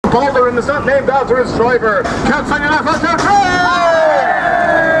boulder and it's not named after its driver. Celts on your left, what's out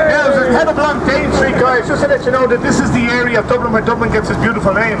head up along Dane Street, guys, just to let you know that this is the area of Dublin where Dublin gets its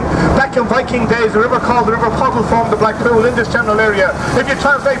beautiful name. Back in Viking days, the river called the River Pottle formed the Black Pool in this general area. If you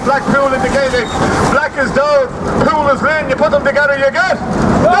translate Black Pool into Gaelic, black is dove, pool is rain, you put them together, you get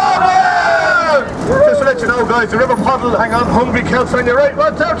Dublin! Just to let you know, guys, the River Pottle, hang on, hungry Celts on your right,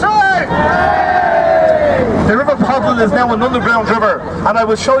 what's outside? The River Pottle is now an underground river, and I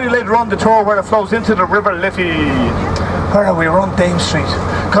will show you later on the tour where it flows into the River Liffey. Where are we? We're on Dame Street.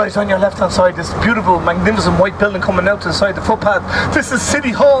 Guys, on your left hand side, this beautiful, magnificent white building coming out to the side of the footpath. This is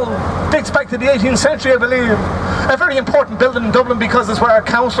City Hall. Dates back to the 18th century, I believe. A very important building in Dublin because it's where our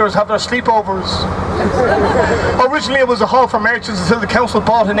councillors have their sleepovers. Originally it was a hall for merchants until the council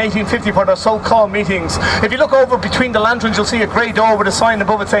bought in 1850 for their so-called meetings. If you look over between the lanterns, you'll see a grey door with a sign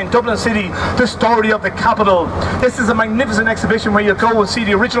above it saying Dublin City, the story of the capital. This is a magnificent exhibition where you'll go and see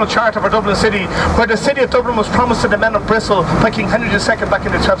the original charter for Dublin City, where the city of Dublin was promised to the men of Bristol by King Henry II back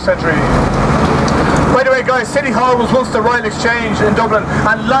in the 12th century. By the way, guys, City Hall was once the Royal Exchange in Dublin,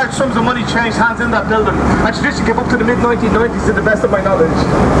 and large sums of money changed hands in that building. And tradition came up to the mid-1990s to the best of my knowledge.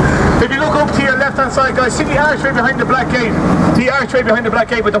 If you look up to your left-hand side, guys, see the archway behind the black gate? The archway behind the black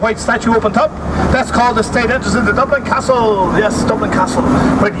gate with the white statue up on top? That's called the state entrance into Dublin Castle. Yes, Dublin Castle,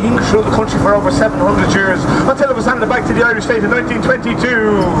 where the English ruled the country for over 700 years, until it was handed back to the Irish state in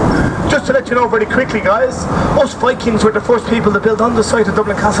 1922. Just to let you know very quickly, guys, us Vikings were the first people to build on the site of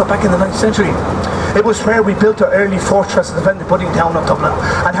Dublin Castle back in the 9th century. It was where we built our early fortress to defend the budding town of Dublin.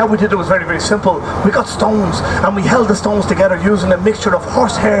 And how we did it was very, very simple. We got stones, and we held the stones together using a mixture of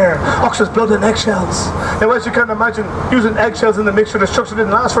horsehair, ox's blood and eggshells. Now, as you can imagine, using eggshells in the mixture, the structure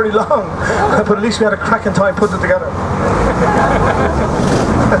didn't last very long. But at least we had a cracking time putting it together.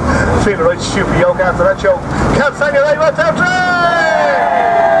 Feeling right stupid yoke after that joke. Celts on your right, what's out there?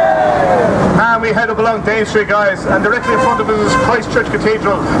 And we head up along Dane Street, guys, and directly in front of us is Christ Church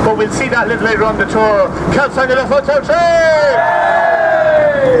Cathedral, but we'll see that a little later on the tour. Celts on your left, what's out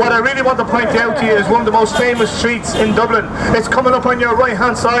there? What I really want to point out to you is one of the most famous streets in Dublin. It's coming up on your right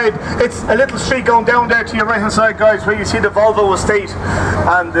hand side. It's a little street going down there to your right hand side, guys, where you see the Volvo estate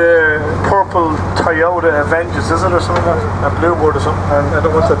and the purple Toyota Avengers, is it, or something like that? A Bluebird or something, and I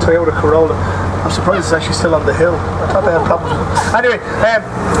don't know what's a Toyota Corolla. I'm surprised it's actually still on the hill. I thought they had problems with it. Anyway,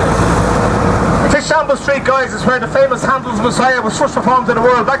 Fishamble Street, guys, is where the famous Handel's Messiah was first performed in the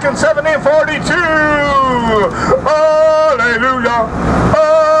world back in 1742. Hallelujah,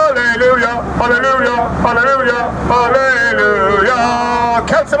 hallelujah, hallelujah, hallelujah, hallelujah.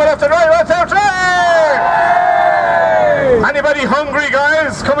 Celts on the left and right, what's out there? Anybody hungry,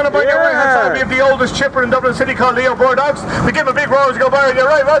 guys? Coming up on your right hand side, we have the oldest chipper in Dublin City called Leo Bordogs. We give a big roar as you go by on your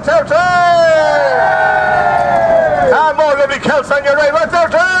right, what's out there? And more lovely Celts on your right, what's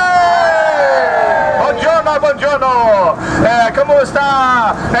out there? Buongiorno, buongiorno. Come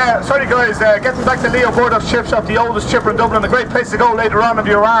sta? Sorry guys, getting back to Leo Bordogs Chip Shop, the oldest chipper in Dublin, a great place to go later on if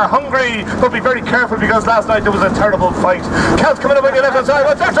you are hungry, but be very careful because last night there was a terrible fight. Celts coming up on your left hand side,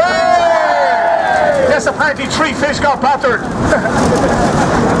 what's out there? Yes, apparently 3 fish got battered.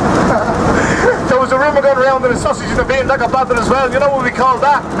 There was a rumour going around that a sausage in the bean that got battered as well. You know what we call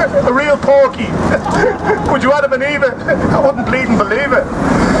that? A real porky. Would you Adam and Eve it? I wouldn't bleed and believe it.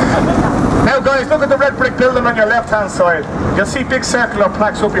 Now guys, look at the red brick building on your left hand side. You'll see big circular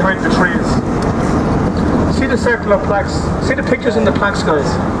plaques up behind the trees. See the circular plaques? See the pictures in the plaques, guys?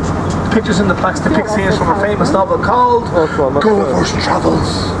 The pictures in the plaques depict scenes from a famous novel called Gulliver's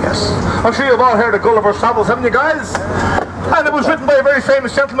Travels. Yes. I'm sure you've all heard of Gulliver's Travels, haven't you guys? And it was written by a very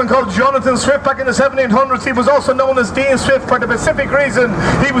famous gentleman called Jonathan Swift back in the 1700s. He was also known as Dean Swift for the specific reason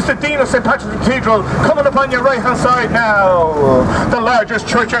he was the Dean of St. Patrick's Cathedral. Coming up on your right hand side now, the largest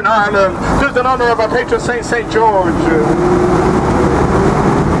church in Ireland, just in honour of our patron saint, St. George.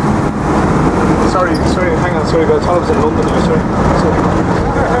 Sorry, hang on, sorry guys, I thought it was in London there, sorry.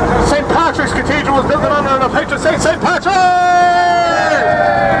 St. Patrick's Cathedral was built in honour of our patron saint, St. Patrick!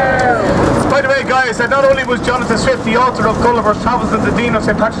 By the way guys, not only was Jonathan Swift the author of Gulliver's Travels and the Dean of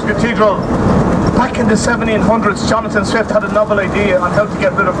St. Patrick's Cathedral, back in the 1700s Jonathan Swift had a novel idea on how to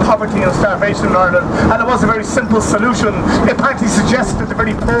get rid of poverty and starvation in Ireland, and it was a very simple solution. It apparently suggested that the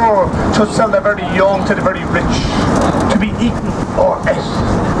very poor should sell their very young to the very rich, to be eaten or ate.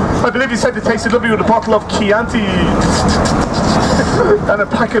 I believe he said it tasted lovely with a bottle of Chianti and a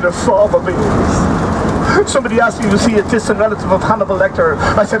packet of fava beans. Somebody asked me, was he a distant relative of Hannibal Lecter?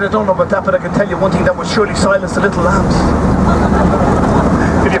 I said, I don't know about that, but I can tell you one thing that would surely silence the little lambs.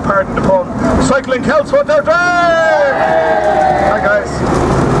 If you pardon the pun. Cycling Celts, what they're doing! Hi guys.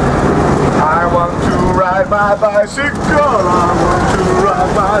 I want to ride my bicycle. I want to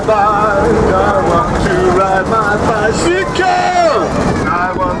ride my bike. I want to ride my bicycle.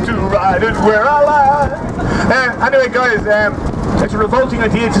 I want to ride it where I like. Anyway, guys, it's a revolting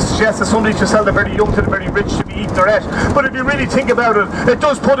idea to suggest that somebody should sell the very young to the very rich to be eaten or ate. But if you really think about it, it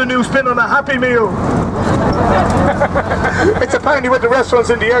does put a new spin on a Happy Meal. It's apparently with the restaurants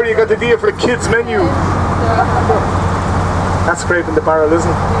in the area got the deal for a kids menu. That's scraping the barrel, isn't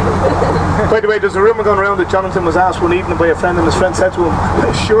it? By the way, there's a rumour going around that Jonathan was asked one evening by a friend, and his friend said to him,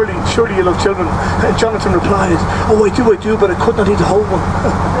 surely you love children. And Jonathan replied, oh, I do, but I could not eat a whole one.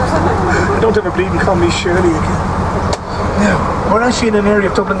 Don't ever bleed and call me Shirley again. Now, we're actually in an area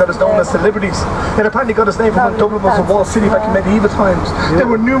of Dublin that is known as the Liberties. It apparently got its name from when Dublin was a walled city back in medieval times. There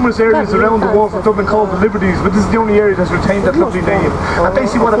were numerous areas around the walls of Dublin called the Liberties, but this is the only area that's retained that lovely name. And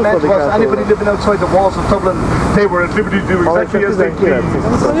basically what it meant was anybody living outside the walls of Dublin, they were at liberty to do exactly as they pleased.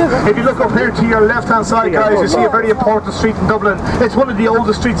 If you look up here to your left-hand side, guys, you see a very important street in Dublin. It's one of the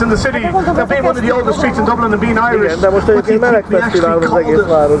oldest streets in the city. Now, being one of the oldest streets in Dublin and being Irish,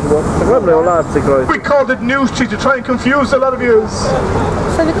 we called it New Street to try and confuse a lot of you.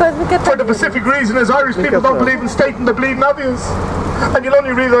 For the specific reason is Irish people don't believe in stating the bleeding obvious. And you'll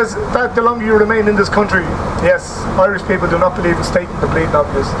only realise that the longer you remain in this country. Yes, Irish people do not believe in stating the bleeding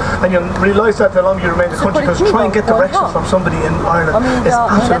obvious. And you'll realise that the longer you remain in the country, because trying to get directions from somebody in Ireland is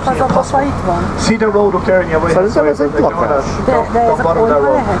absolutely impossible. See the road up there in your way? Don't bother that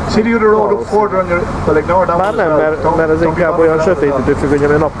road. See the other road up further on your... Well, ignore that one.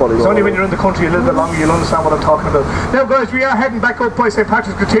 It's only when you're in the country a little bit longer you'll understand what I'm talking about. Now guys, we are heading back up by St.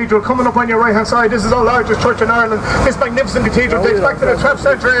 Patrick's Cathedral. Coming up on your right hand side, this is our largest church in Ireland. This magnificent cathedral dates back to the 12th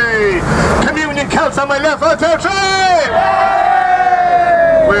century. Communion Celts on my left, 1, 2, 3!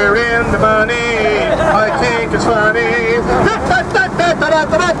 We're in the money, I think it's funny.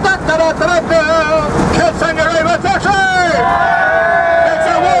 Celts on your right, 1, 2, 3! It's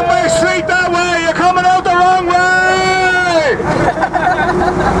a one-way street that way, you're coming out the wrong way!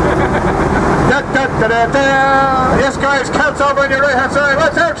 Yes guys, Celts over on your right hand side,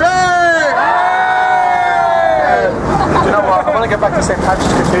 1, 2, 3! You know what, I want to get back to St.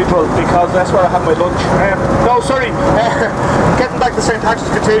 Patrick's Cathedral because that's where I had my lunch. Getting back to St.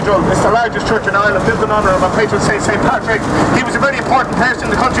 Patrick's Cathedral, it's the largest church in Ireland, built in honour of our patron saint, St. Patrick. He was a very important person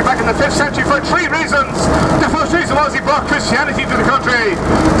in the country back in the 5th century for 3 reasons. The first reason was he brought Christianity to the country.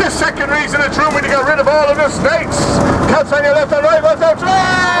 The second reason, it's rumoured to get rid of all of the snakes. Celts on your left and right, 1, 2, 3!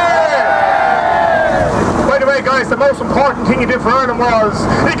 By the way guys, the most important thing he did for Ireland was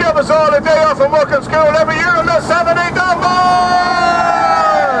he gave us all a day off from work and school every year on the 17th of March!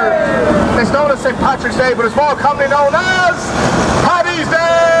 It's known as St. Patrick's Day, but it's more commonly known as Paddy's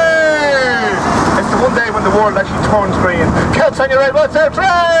Day! It's the one day when the world actually turns green. Celts on your right, 1, 2, 3!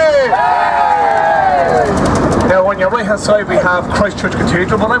 Now on your right hand side we have Christchurch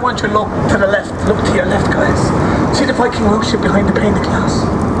Cathedral, but I want you to look to the left, look to your left guys. See the Viking longship behind the painted glass?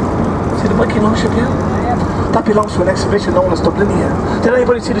 See the Viking longship here? That belongs to an exhibition known as Dublinia. Did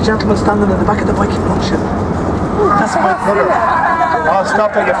anybody see the gentleman standing in the back of the Viking longship? That's my brother. Oh,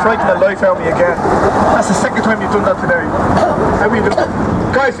 stop that, you're frightening the life out of me again. That's the second time you've done that today. How are you doing?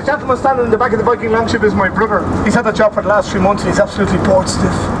 Guys, the gentleman standing in the back of the Viking longship is my brother. He's had that job for the last 3 months and he's absolutely bored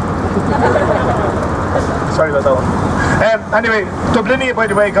stiff. Sorry about that one. Anyway, Dublinia, by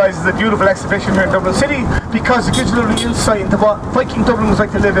the way, guys, is a beautiful exhibition here in Dublin City because it gives you a little insight into what Viking Dublin was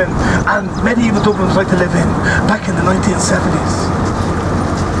like to live in and medieval Dublin was like to live in back in the 1970s.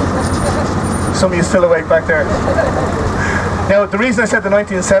 Some of you still awake back there. Now, the reason I said the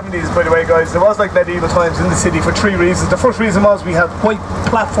 1970s, by the way, guys, it was like medieval times in the city for 3 reasons. The first reason was we had white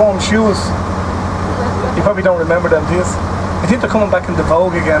platform shoes. You probably don't remember them, do you? I think they're coming back into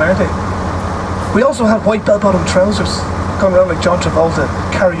vogue again, aren't they? We also had white bell-bottom trousers, going around like John Travolta,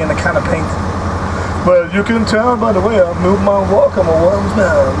 carrying a can of paint. Well, you can tell by the way I move my walk, I'm a world's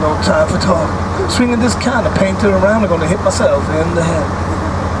man, no time for talk. Swinging this can of paint around, I'm going to hit myself in the head.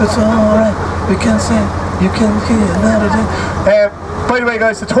 It's alright, we can sing, you can hear another day. By the way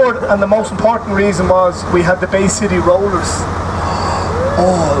guys, the third and the most important reason was we had the Bay City Rollers.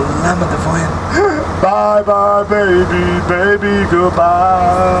 Oh, Lamb of Divine. Bye bye baby, baby,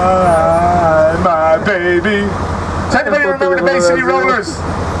 goodbye, my baby. Does anybody remember the Bay City Rollers?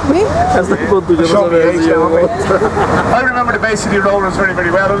 Me? I remember the Bay City Rollers very,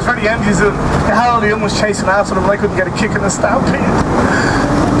 very well. I was very envious of the how the young was chasing after them and I couldn't get a kick in the stampede.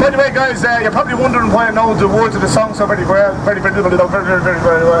 By the way guys, you're probably wondering why I know the words of the song so very well.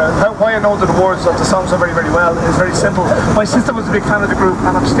 Why I know the words of the song so very, very well is very simple. My sister was a big fan of the group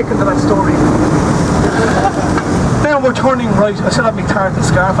and I'm sticking to that story. Now, then we're turning right. I still have my tartan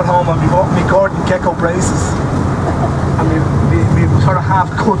scarf at home and me Gordon Gecko braces. And we sort of half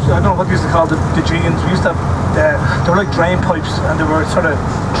cut, I don't know what we used to call the jeans. We used to have, they were like drain pipes and they were sort of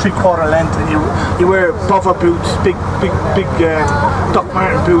 3/4 length, and you wear buffer boots, big Doc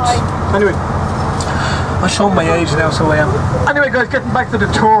Marten boots. Anyway, I'm showing my age now, so I am. Anyway guys, getting back to the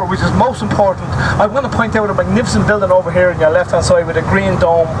tour, which is most important, I want to point out a magnificent building over here on your left hand side with a green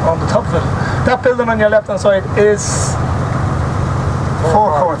dome on the top of it. That building on your left hand side is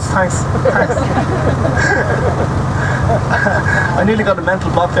forecourts. Thanks. I nearly got a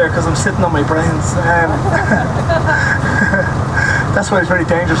mental block there because I'm sitting on my brains. That's why it's very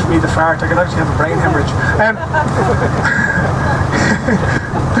dangerous for me to fart. I can actually have a brain hemorrhage.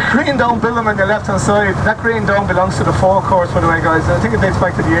 The green dome building on your left hand side, that green dome belongs to the forecourts, by the way guys. I think it dates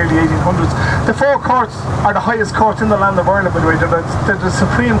back to the early 1800s. The forecourts are the highest courts in the land of Ireland, by the way. They're the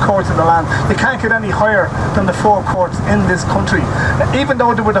supreme courts in the land. They can't get any higher than the forecourts in this country. Even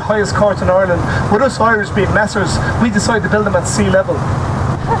though they were the highest courts in Ireland, with us Irish being messers, we decided to build them at sea level.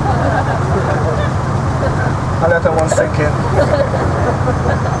 I'll let that one sink in.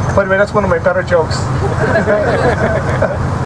 By the way, that's one of my better jokes.